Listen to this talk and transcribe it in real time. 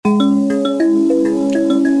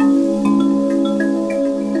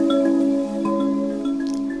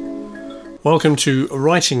Welcome to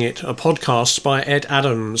Writing It, a podcast by Ed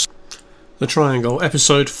Adams. The Triangle,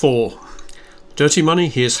 Episode 4. Dirty Money,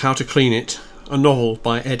 Here's How to Clean It, a novel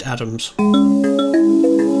by Ed Adams.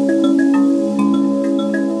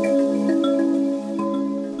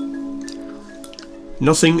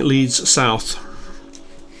 Nothing leads south.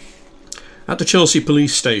 At the Chelsea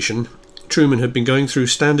police station, Truman had been going through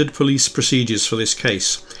standard police procedures for this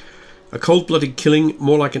case. A cold-blooded killing,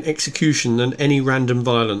 more like an execution than any random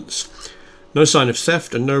violence. No sign of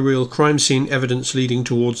theft and no real crime scene evidence leading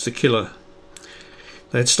towards the killer.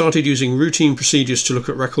 They had started using routine procedures to look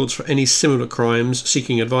at records for any similar crimes,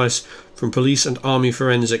 seeking advice from police and army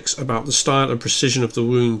forensics about the style and precision of the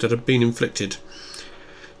wound that had been inflicted.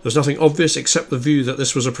 There was nothing obvious except the view that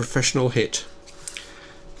this was a professional hit.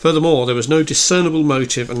 Furthermore, there was no discernible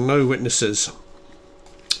motive and no witnesses.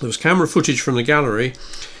 There was camera footage from the gallery,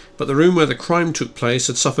 but the room where the crime took place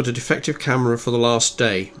had suffered a defective camera for the last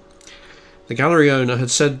day. The gallery owner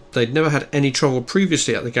had said they'd never had any trouble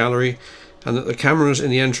previously at the gallery, and that the cameras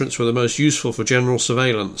in the entrance were the most useful for general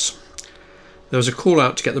surveillance. There was a call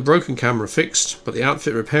out to get the broken camera fixed, but the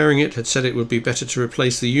outfit repairing it had said it would be better to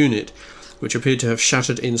replace the unit, which appeared to have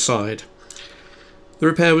shattered inside. The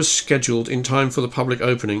repair was scheduled in time for the public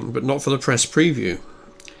opening, but not for the press preview.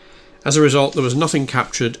 As a result, there was nothing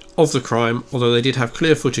captured of the crime, although they did have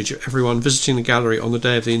clear footage of everyone visiting the gallery on the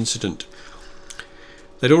day of the incident.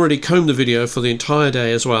 They'd already combed the video for the entire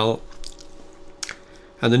day as well,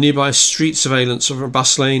 and the nearby street surveillance of a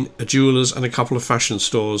bus lane, a jeweller's and a couple of fashion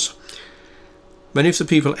stores. Many of the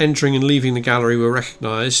people entering and leaving the gallery were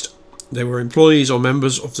recognised. They were employees or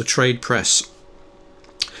members of the trade press.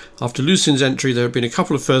 After Lucien's entry, there had been a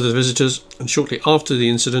couple of further visitors, and shortly after the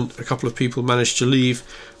incident, a couple of people managed to leave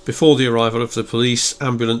before the arrival of the police,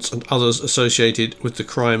 ambulance and others associated with the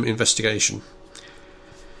crime investigation.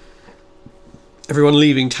 Everyone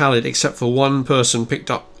leaving tallied except for one person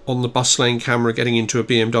picked up on the bus lane camera getting into a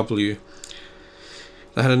BMW.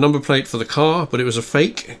 They had a number plate for the car, but it was a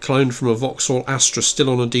fake, cloned from a Vauxhall Astra still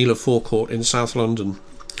on a dealer forecourt in South London.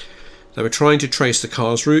 They were trying to trace the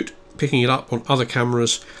car's route, picking it up on other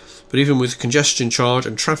cameras, but even with congestion charge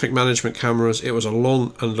and traffic management cameras, it was a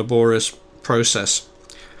long and laborious process.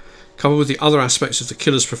 Coupled with the other aspects of the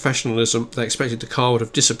killer's professionalism, they expected the car would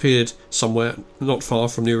have disappeared somewhere not far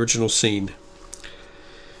from the original scene.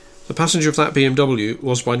 The passenger of that BMW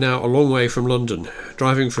was by now a long way from London.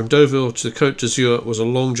 Driving from Deauville to the Côte d'Azur was a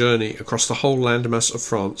long journey across the whole landmass of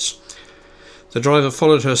France. The driver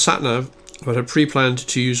followed her sat-nav, but had pre-planned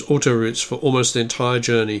to use autoroutes for almost the entire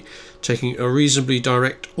journey, taking a reasonably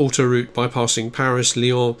direct autoroute bypassing Paris,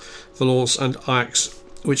 Lyon, Valence and Aix,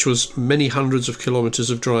 which was many hundreds of kilometres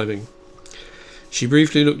of driving. She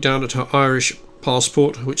briefly looked down at her Irish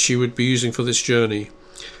passport, which she would be using for this journey.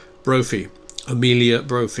 Brophy. Amelia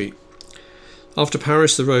Brophy. After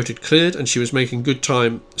Paris, the road had cleared and she was making good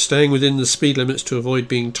time, staying within the speed limits to avoid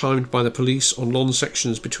being timed by the police on long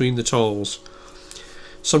sections between the tolls.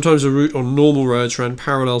 Sometimes the route on normal roads ran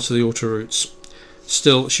parallel to the autoroutes.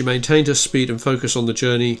 Still, she maintained her speed and focus on the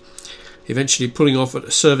journey, eventually pulling off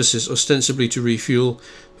at services ostensibly to refuel,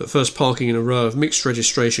 but first parking in a row of mixed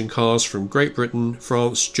registration cars from Great Britain,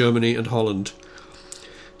 France, Germany and Holland.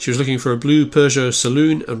 She was looking for a blue Peugeot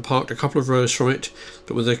saloon and parked a couple of rows from it,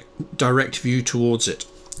 but with a direct view towards it.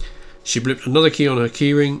 She blipped another key on her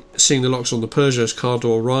keyring, seeing the locks on the Peugeot's car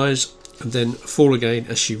door rise and then fall again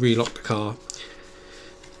as she relocked the car.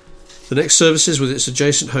 The next services with its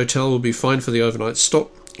adjacent hotel would be fine for the overnight stop,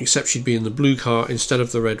 except she'd be in the blue car instead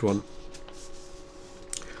of the red one.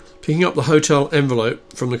 Picking up the hotel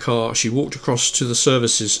envelope from the car, she walked across to the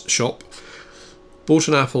services shop, bought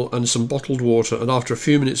an apple and some bottled water, and after a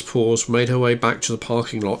few minutes' pause made her way back to the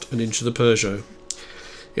parking lot and into the Peugeot.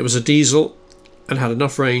 It was a diesel and had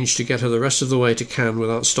enough range to get her the rest of the way to Cannes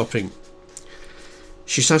without stopping.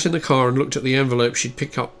 She sat in the car and looked at the envelope she'd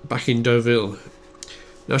picked up back in Deauville.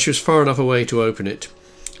 Now she was far enough away to open it.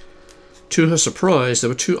 To her surprise, there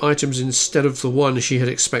were two items instead of the one she had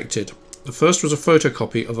expected. The first was a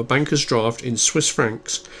photocopy of a banker's draft in Swiss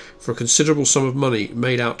francs for a considerable sum of money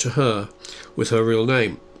made out to her, with her real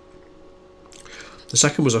name. The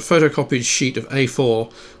second was a photocopied sheet of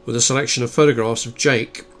A4 with a selection of photographs of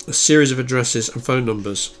Jake, a series of addresses and phone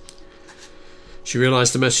numbers. She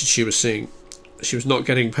realised the message she was seeing. She was not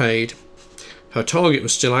getting paid. Her target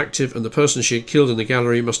was still active, and the person she had killed in the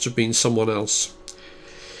gallery must have been someone else.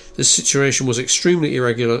 This situation was extremely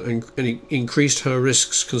irregular and increased her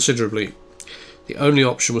risks considerably. The only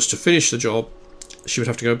option was to finish the job. She would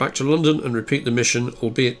have to go back to London and repeat the mission,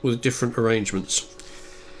 albeit with different arrangements.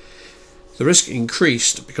 The risk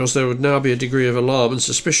increased because there would now be a degree of alarm and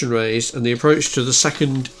suspicion raised, and the approach to the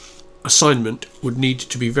second assignment would need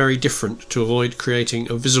to be very different to avoid creating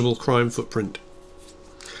a visible crime footprint.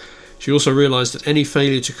 She also realised that any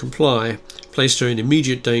failure to comply placed her in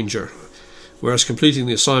immediate danger, whereas completing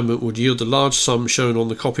the assignment would yield the large sum shown on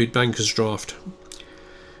the copied banker's draft.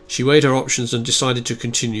 She weighed her options and decided to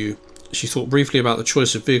continue. She thought briefly about the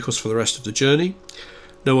choice of vehicles for the rest of the journey.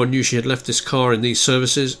 No one knew she had left this car in these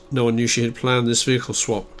services. No one knew she had planned this vehicle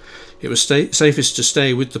swap. It was safest to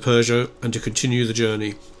stay with the Peugeot and to continue the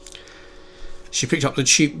journey. She picked up the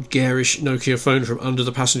cheap, garish Nokia phone from under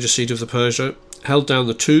the passenger seat of the Peugeot, held down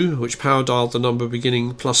the 2, which power dialed the number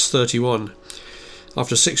beginning +31.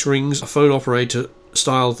 After 6 rings, a phone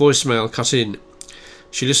operator-style voicemail cut in.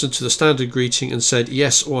 She listened to the standard greeting and said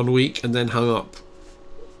yes 1 week and then hung up.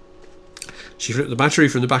 She flipped the battery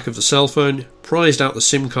from the back of the cell phone, prized out the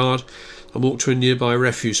SIM card and walked to a nearby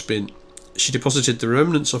refuse bin. She deposited the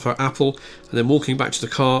remnants of her Apple and then, walking back to the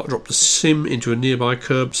car, dropped the SIM into a nearby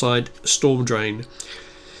curbside storm drain.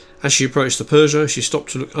 As she approached the Peugeot, she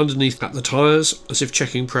stopped to look underneath at the tyres, as if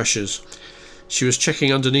checking pressures. She was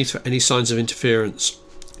checking underneath for any signs of interference.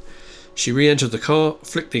 She re-entered the car,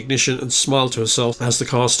 flicked the ignition and smiled to herself as the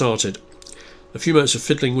car started. A few minutes of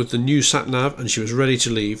fiddling with the new sat-nav and she was ready to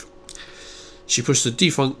leave. She pushed the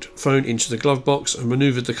defunct phone into the glove box and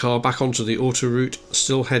manoeuvred the car back onto the autoroute,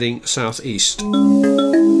 still heading southeast.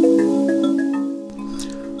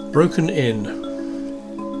 Broken in.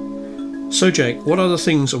 "So Jake, what are the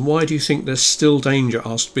things and why do you think there's still danger?"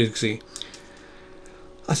 asked Biggsy.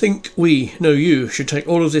 "I think we, no you, should take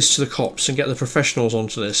all of this to the cops and get the professionals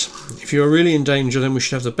onto this. If you are really in danger, then we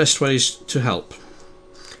should have the best ways to help."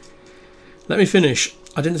 "Let me finish.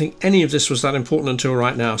 I didn't think any of this was that important until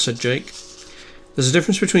right now," said Jake. "There's a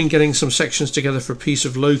difference between getting some sections together for a piece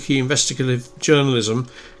of low-key investigative journalism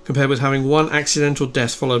compared with having one accidental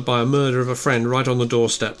death followed by a murder of a friend right on the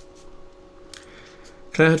doorstep."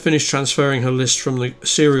 Claire had finished transferring her list from the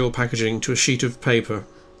cereal packaging to a sheet of paper.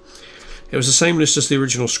 It was the same list as the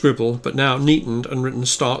original scribble, but now neatened and written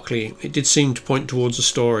starkly. It did seem to point towards a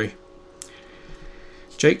story.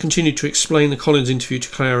 Jake continued to explain the Collins interview to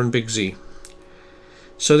Claire and Biggsy.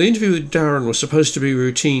 "So the interview with Darren was supposed to be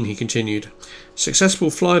routine," he continued. "Successful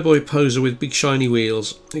flyboy poser with big shiny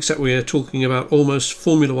wheels, except we are talking about almost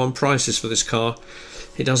Formula 1 prices for this car.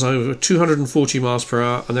 It does over 240 miles per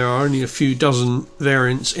hour and there are only a few dozen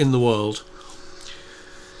variants in the world."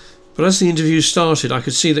 But as the interview started, I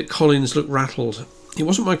could see that Collins looked rattled. It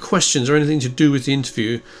wasn't my questions or anything to do with the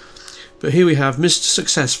interview, but here we have Mr.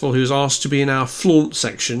 Successful, who is asked to be in our flaunt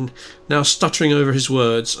section, now stuttering over his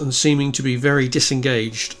words and seeming to be very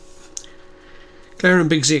disengaged. Claire and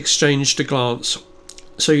Biggsy exchanged a glance.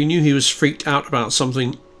 "So you knew he was freaked out about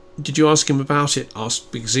something. Did you ask him about it?"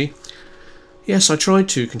 asked Biggsy. "Yes, I tried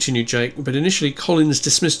to," continued Jake, "but initially Collins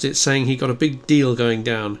dismissed it, saying he got a big deal going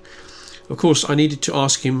down. Of course, I needed to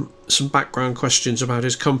ask him some background questions about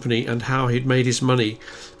his company and how he'd made his money,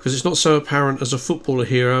 because it's not so apparent as a footballer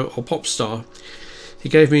hero or pop star. He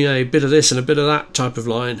gave me a bit of this and a bit of that type of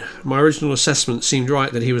line. My original assessment seemed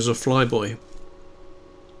right that he was a flyboy."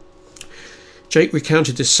 Jake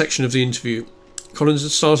recounted this section of the interview. Collins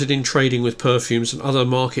had started in trading with perfumes and other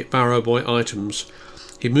market barrow boy items.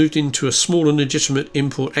 He moved into a small and legitimate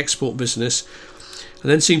import-export business and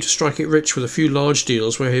then seemed to strike it rich with a few large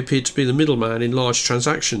deals where he appeared to be the middleman in large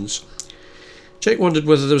transactions. Jake wondered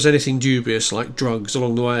whether there was anything dubious, like drugs,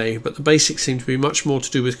 along the way, but the basics seemed to be much more to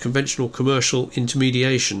do with conventional commercial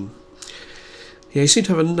intermediation. "Yeah, he seemed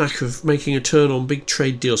to have a knack of making a turn on big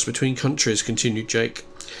trade deals between countries," continued Jake,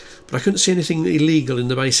 "but I couldn't see anything illegal in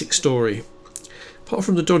the basic story. Apart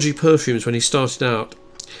from the dodgy perfumes when he started out.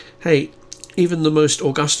 Hey, even the most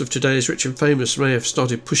august of today's rich and famous may have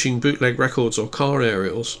started pushing bootleg records or car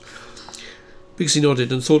aerials." Biggsy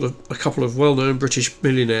nodded and thought of a couple of well-known British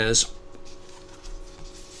millionaires.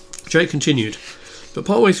 Jake continued, "But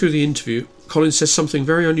partway through the interview, Collins says something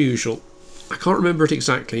very unusual. I can't remember it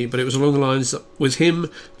exactly, but it was along the lines that with him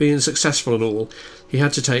being successful and all, he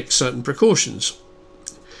had to take certain precautions.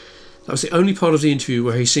 That was the only part of the interview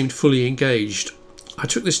where he seemed fully engaged. I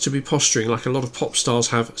took this to be posturing, like a lot of pop stars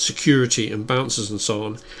have security and bouncers and so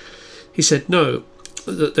on. He said no,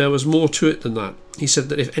 that there was more to it than that. He said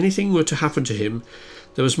that if anything were to happen to him,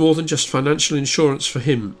 there was more than just financial insurance for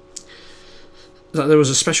him. That there was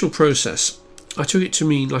a special process. I took it to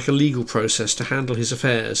mean like a legal process to handle his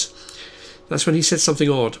affairs. That's when he said something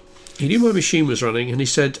odd. He knew my machine was running and he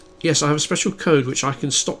said, yes, I have a special code which I can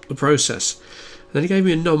stop the process. And then he gave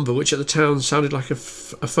me a number which at the time sounded like a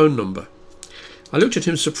phone number. I looked at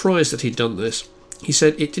him surprised that he'd done this. He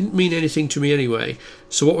said it didn't mean anything to me anyway,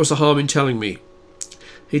 so what was the harm in telling me?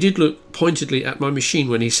 He did look pointedly at my machine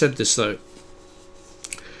when he said this though.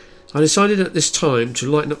 I decided at this time to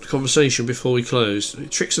lighten up the conversation before we closed.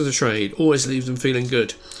 Tricks of the trade always leave them feeling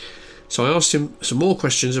good. So I asked him some more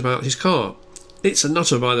questions about his car. It's a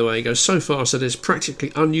nutter, by the way. It goes so fast that it's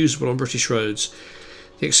practically unusable on British roads.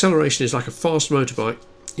 The acceleration is like a fast motorbike.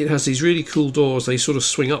 It has these really cool doors, they sort of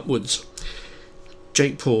swing upwards.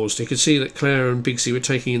 Jake paused. He could see that Claire and Bigsy were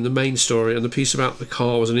taking in the main story, and the piece about the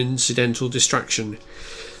car was an incidental distraction.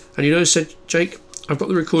 And you know, said Jake, I've got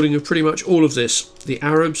the recording of pretty much all of this. The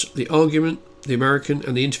Arabs, the argument, the American,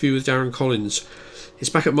 and the interview with Darren Collins. It's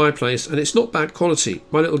back at my place, and it's not bad quality.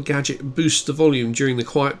 My little gadget boosts the volume during the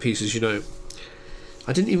quiet pieces, you know.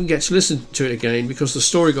 I didn't even get to listen to it again because the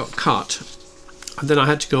story got cut, and then I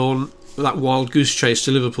had to go on that wild goose chase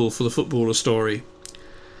to Liverpool for the footballer story.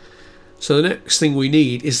 So the next thing we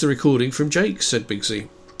need is the recording from Jake, said Bigsy.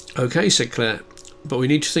 OK, said Claire, but we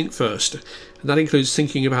need to think first, and that includes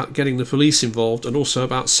thinking about getting the police involved and also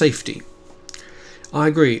about safety. I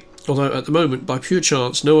agree, although at the moment, by pure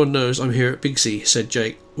chance, no one knows I'm here at Bigsy, said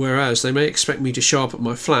Jake, whereas they may expect me to show up at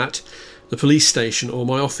my flat, the police station or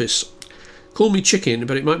my office. Call me chicken,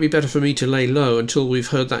 but it might be better for me to lay low until we've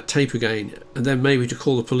heard that tape again, and then maybe to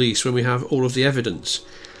call the police when we have all of the evidence.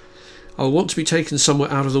 I'll want to be taken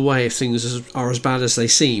somewhere out of the way if things are as bad as they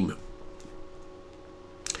seem.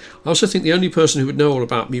 I also think the only person who would know all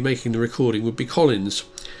about me making the recording would be Collins,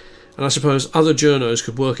 and I suppose other journos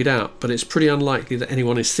could work it out, but it's pretty unlikely that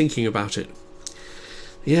anyone is thinking about it.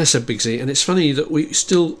 Yeah, said Bigsy, and it's funny that we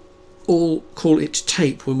still all call it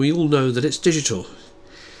tape when we all know that it's digital.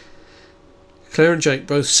 Claire and Jake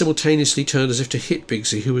both simultaneously turned as if to hit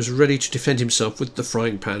Bigsy, who was ready to defend himself with the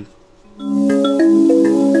frying pan.